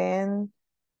 2, 10,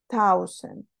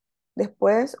 1,000.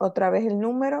 Después otra vez el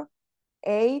número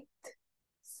 8,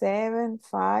 7,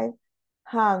 5,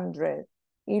 100.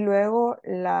 Y luego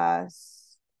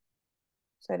las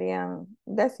serían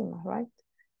décimas, right?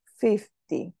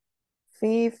 50,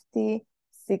 50,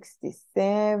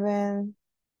 67.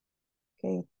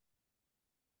 Okay.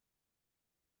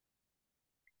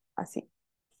 Así.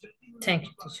 Thank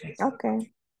you, teacher.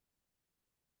 Okay.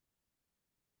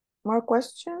 More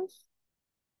questions?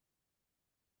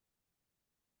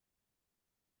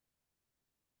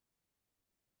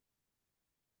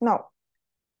 No.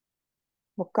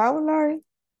 Vocabulary.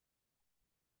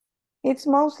 It's Y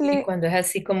mostly cuando es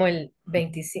así como el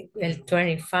 25, el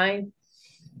 25.7,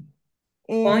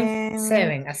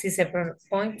 in, así se pronuncia,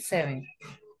 0.7,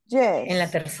 en la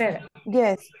yes, tercera,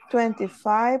 yes,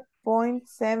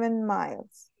 25.7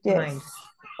 miles, yes, miles,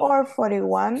 or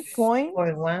 41.5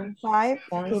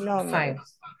 41.5.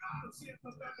 kilometers,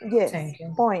 yes, Thank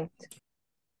you. point.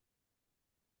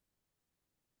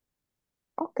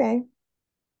 Okay.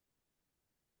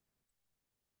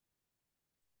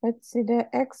 Let's see the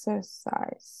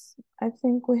exercise. I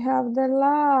think we have the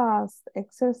last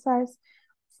exercise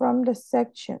from the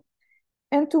section.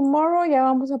 And tomorrow ya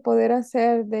vamos a poder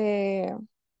hacer the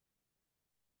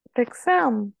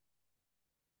exam.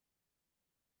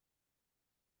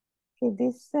 Okay,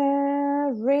 this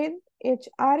read each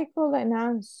article and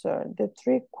answer the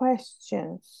 3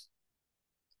 questions.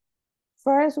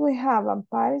 First, we have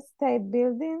Empire State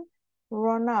Building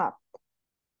run up.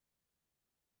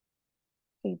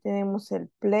 Aquí tenemos el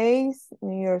place,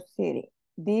 New York City.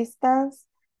 Distance,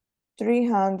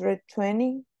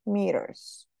 320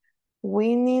 meters.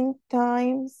 Winning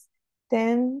times,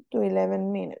 10 to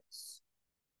 11 minutes.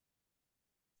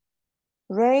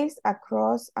 Race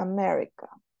across America.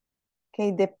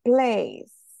 Okay, the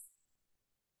place.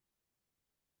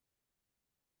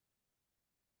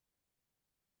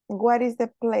 What is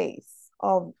the place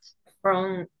of?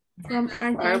 From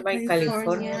Irvine,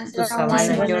 California to Savannah,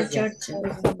 Savannah, Georgia.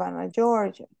 Savannah,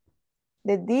 Georgia.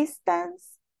 The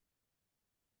distance?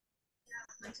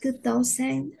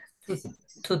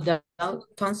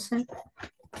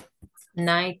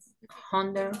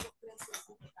 2,900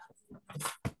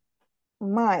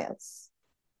 Miles.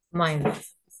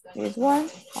 miles. This one?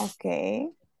 Okay.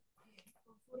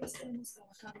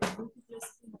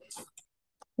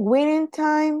 Winning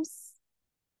times?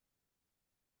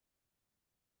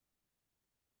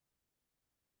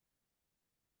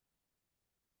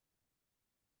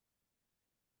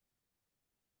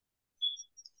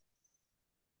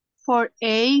 for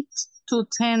 8 to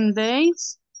 10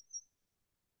 days.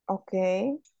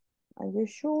 Okay. Are you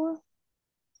sure?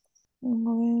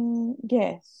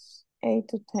 Yes, 8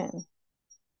 to 10.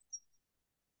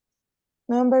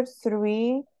 Number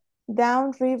 3,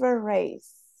 downriver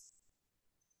race.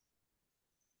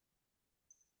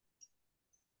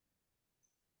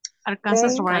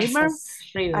 Arkansas Okay. River.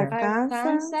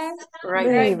 Arkansas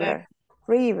River.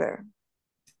 River.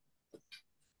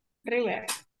 River.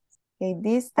 Okay,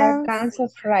 distance. Arkansas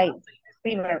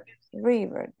River.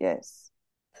 River, yes.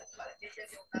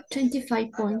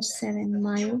 25.7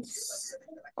 miles.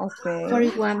 Okay.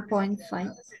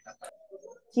 41.5.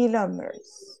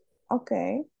 Kilometers.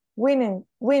 Okay. Winning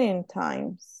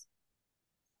times.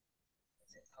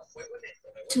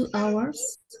 2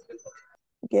 hours.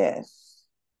 Yes.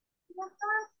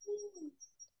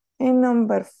 And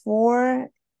number 4,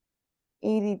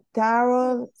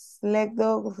 Iditarod sled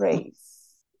dog race.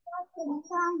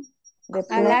 The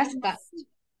place,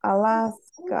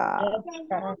 Alaska.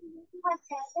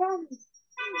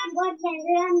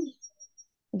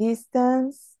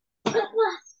 Distance.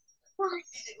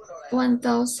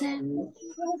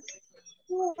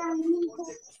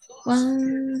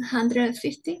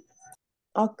 1,150.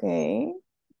 Okay.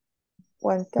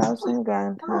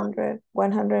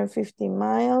 150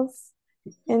 miles.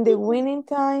 And the winning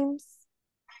times?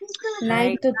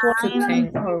 9 to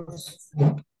 10 12 hours.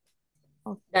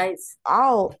 Guys,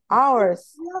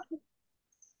 Hours.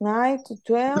 9 to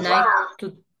 12. 9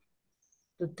 to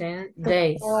 10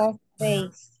 days. 12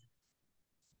 days.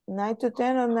 9 to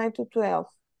 10 or 9 to 12?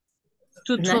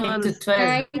 To 9 to 12.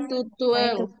 12. 9 to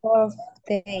 12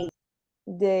 days.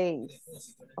 Days.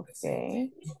 Okay.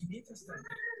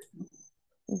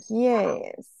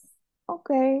 Yes.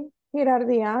 Okay. Here are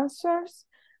the answers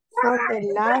for the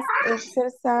last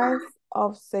exercise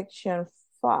of section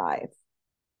 5.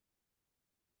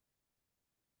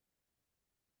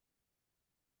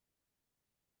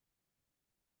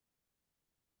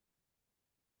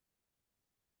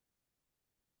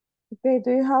 Okay,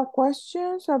 do you have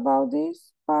questions about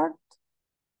this part?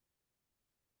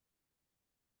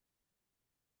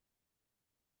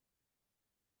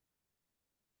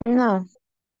 No.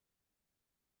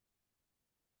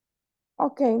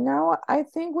 Okay, now I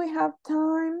think we have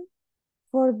time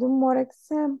for the more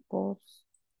examples.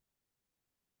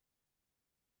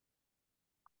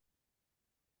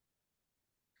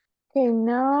 Okay,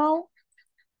 now.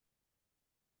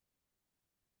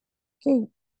 Okay.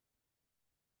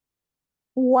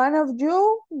 One of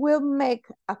you will make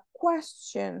a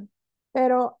question,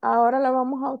 pero ahora la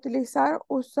vamos a utilizar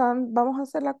vamos a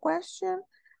hacer la question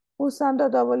usando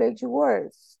double H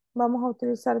words. Vamos a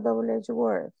utilizar double H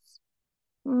words.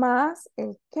 Más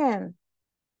el can.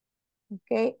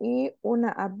 Okay, y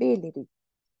una ability.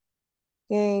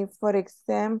 Okay, for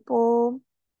example,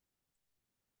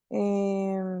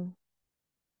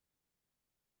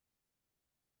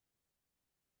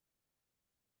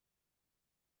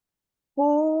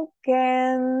 who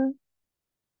can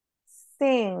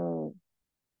sing?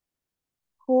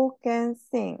 Who can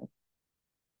sing?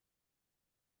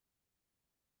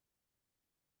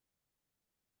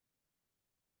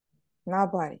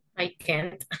 Nobody. I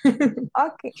can't.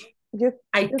 Okay.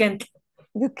 I can't.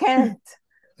 You can't.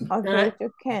 Okay,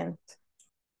 you can't.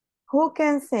 Who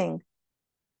can sing?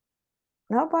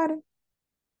 Nobody.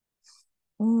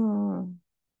 I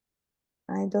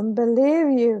don't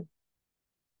believe you.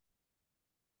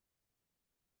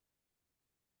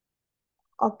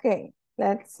 Okay,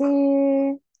 let's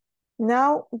see.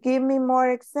 Now give me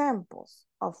more examples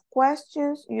of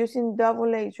questions using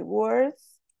double H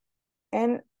words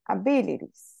and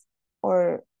abilities,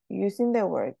 or using the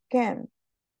word can.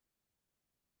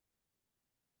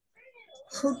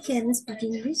 Who can speak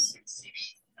English?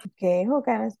 Okay, who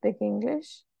can speak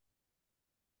English?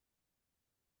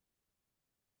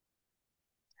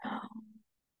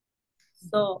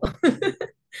 So,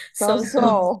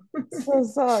 So.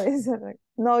 Is it?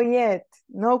 No yet.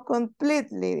 No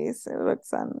completely, dice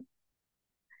Roxana.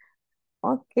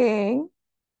 Okay.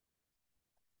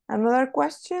 Another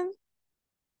question?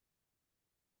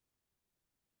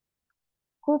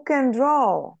 Who can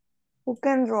draw? Who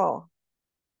can draw?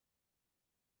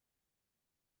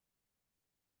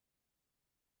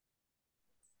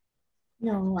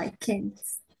 No, I can't.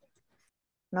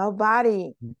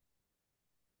 Nobody.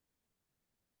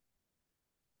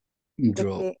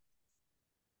 Draw. Okay.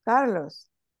 Carlos.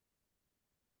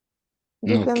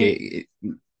 No, que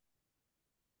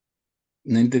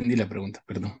no entendí la pregunta,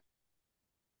 perdón.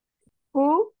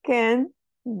 Who can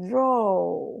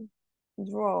draw?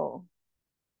 Draw.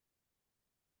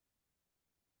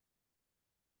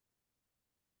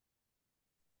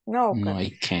 No, No, Carlos.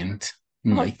 I can't.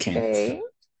 No, I can't. Ok.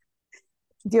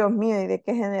 Dios mío, ¿y de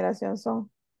qué generación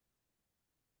son?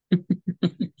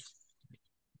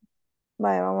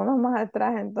 Vaya, vámonos más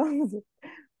atrás entonces.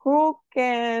 Who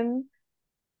can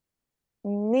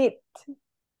knit?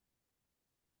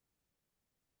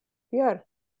 Peor.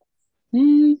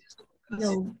 Mm,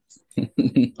 No.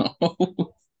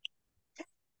 no.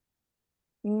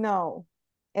 No.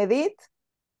 Edith?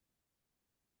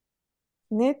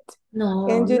 Knit? No,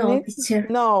 Can you no, knit? teacher.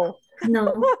 No.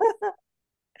 No.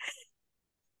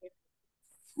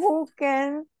 Who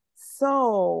can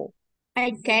sew?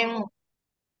 I can.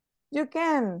 You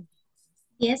can.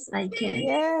 Yes, I can.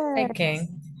 I Yeah. can.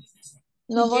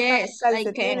 No botan los Yes, I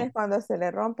calcetines can. cuando se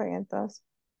le rompen, entonces.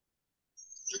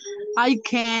 I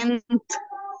can't.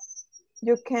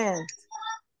 You can't.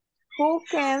 Who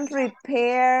can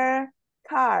repair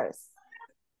cars?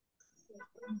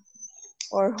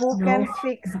 Or who No. can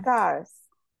fix cars?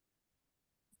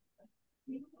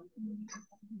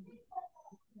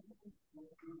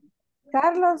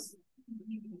 Carlos?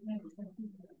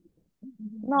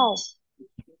 No.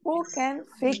 Who can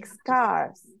fix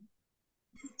cars?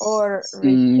 Or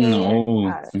repair No,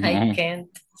 cars? I no, can't.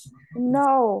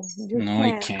 No, you no,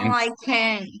 I can't. can't. I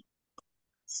can.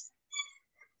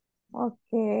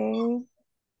 Okay.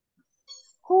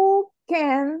 Who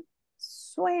can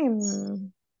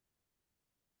swim?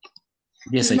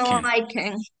 Yes, I No, can. I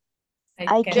can.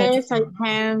 I can. can. Yes, I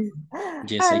can.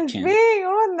 Yes, I Al can. fin,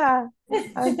 una.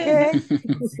 Okay.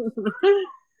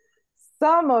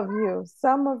 Some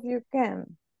of you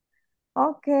can.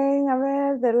 Okay, a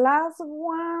ver, the last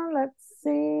one, let's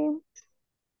see.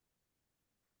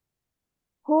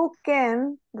 Who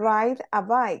can ride a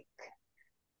bike?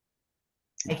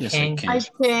 Yes, I can. I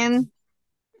can.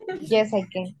 can. Yes, I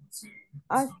can.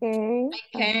 Okay. I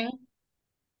can.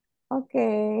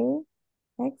 Okay.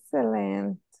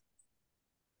 Excellent.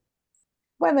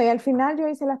 Bueno, y al final yo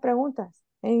hice las preguntas.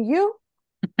 And you?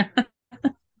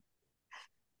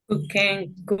 Who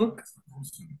can cook?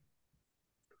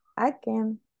 I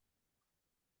can.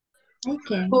 I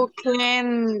can. Who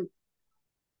can.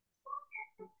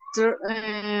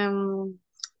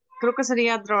 Creo que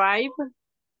sería drive.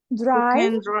 Who Drive?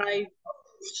 can drive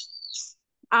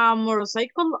a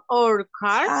motorcycle or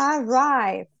car?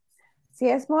 Ride. Si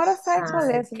es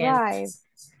motorcycle, I es can't. ride.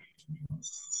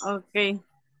 Okay.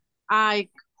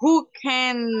 Who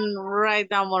can ride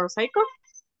a motorcycle?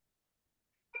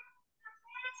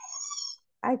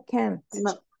 I can't.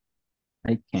 No.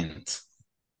 I can't.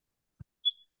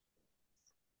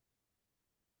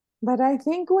 But I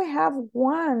think we have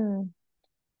one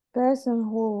person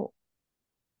who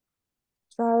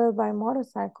traveled by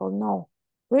motorcycle. No.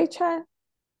 Richard,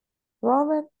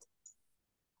 Robert,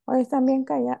 hoy están bien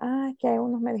callados. Ah, que hay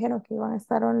unos me dijeron que iban a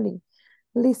estar only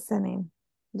listening.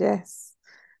 Yes.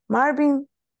 Marvin,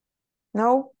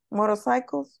 no.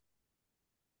 Motorcycles?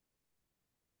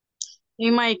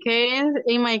 In my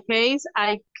case,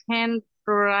 I can't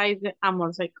ride a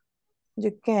motorcycle.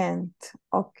 You can't.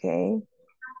 Okay.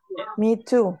 Me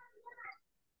too.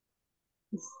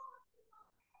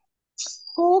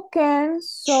 Who can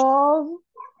solve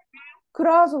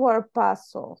crossword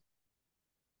puzzles?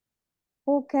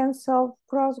 Who can solve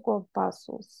crossword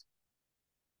puzzles?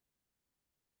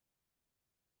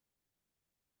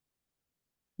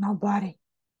 Nobody.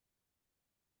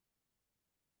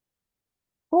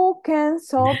 Who can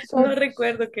solve No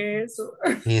recuerdo qué es eso.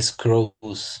 Es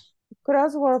cross.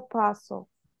 crossword puzzle?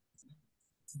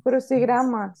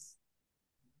 Crucigramas.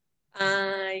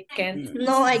 I can't.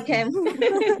 No, I can.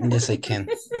 Yes, I can.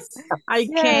 I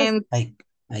Yes. can't.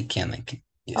 I can.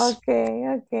 Yes.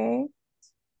 Okay.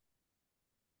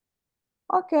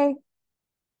 Okay.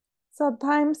 So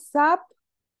time's up.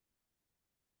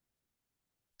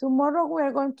 Tomorrow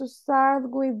we're going to start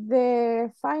with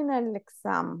the final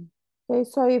exam. Okay,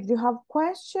 so if you have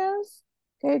questions,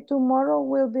 okay, tomorrow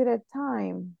will be the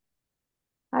time.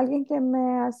 ¿Alguien que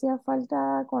me hacía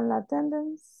falta con la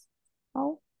attendance?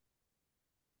 No?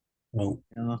 No.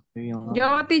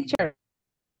 Yo, teacher.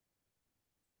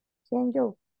 ¿Quién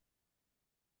yo?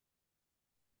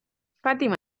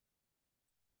 Fátima.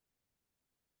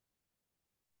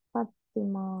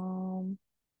 Fátima.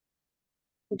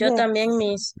 Yo Yes, también,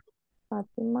 Miss.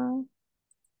 Fátima.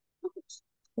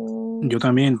 Yo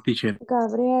también, teacher.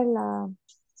 Gabriela.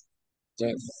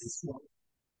 Yes.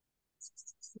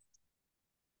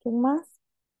 ¿Quién más?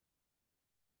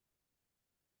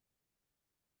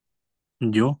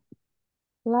 Yo.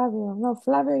 Flavio. No,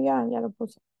 Flavio ya lo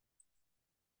puse.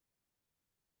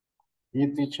 Y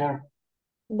teacher.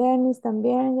 Dennis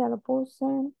también, ya lo puse.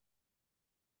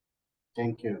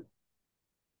 Thank you.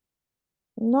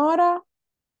 Nora.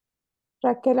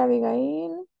 Raquel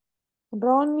Abigail,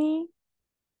 Ronnie,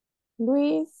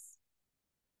 Luis,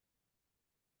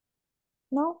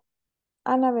 no,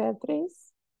 Ana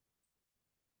Beatriz.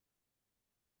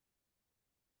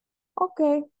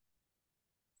 Okay.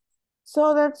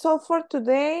 So that's all for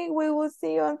today. We will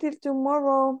see you until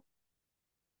tomorrow.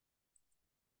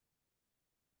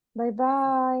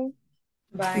 Bye-bye.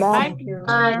 Bye. Bye. Thank you.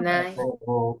 Bye. Good night.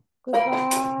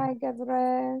 Goodbye. God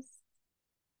bless.